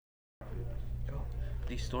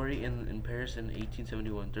The story in Paris in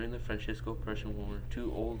 1871. During the Franco-Prussian War,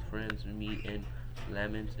 two old friends meet and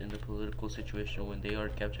lament in the political situation when they are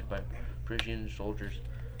captured by Prussian soldiers.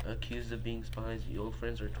 Accused of being spies, the old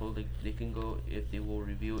friends are told they can go if they will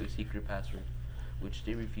reveal a secret password, which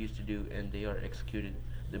they refuse to do, and they are executed.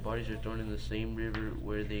 Their bodies are thrown in the same river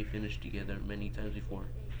where they finished together many times before.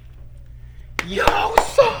 Yo,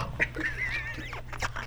 so